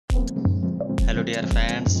Hello dear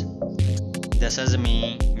fans, this is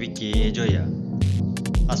me Vicky Joya,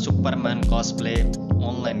 a Superman cosplay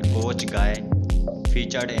online coach guy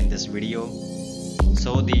featured in this video.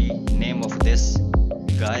 So the name of this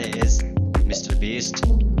guy is Mr. Beast.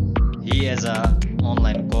 He is a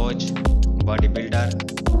online coach,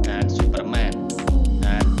 bodybuilder and Superman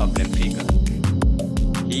and public figure.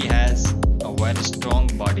 He has a very strong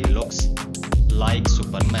body, looks like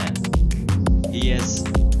Superman. He is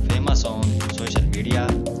famous on social media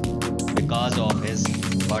because of his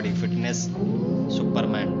body fitness,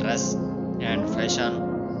 Superman dress and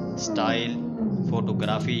fashion, style,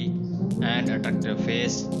 photography and attractive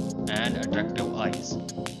face and attractive eyes.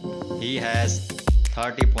 He has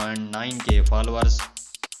 30.9k followers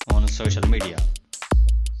on social media.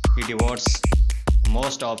 He devotes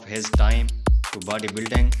most of his time to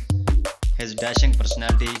bodybuilding. His dashing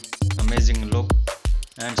personality, amazing look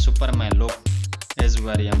and Superman look is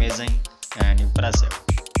very amazing and impressive.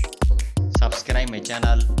 Subscribe my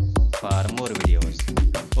channel for more videos.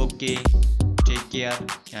 Okay, take care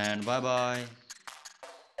and bye bye.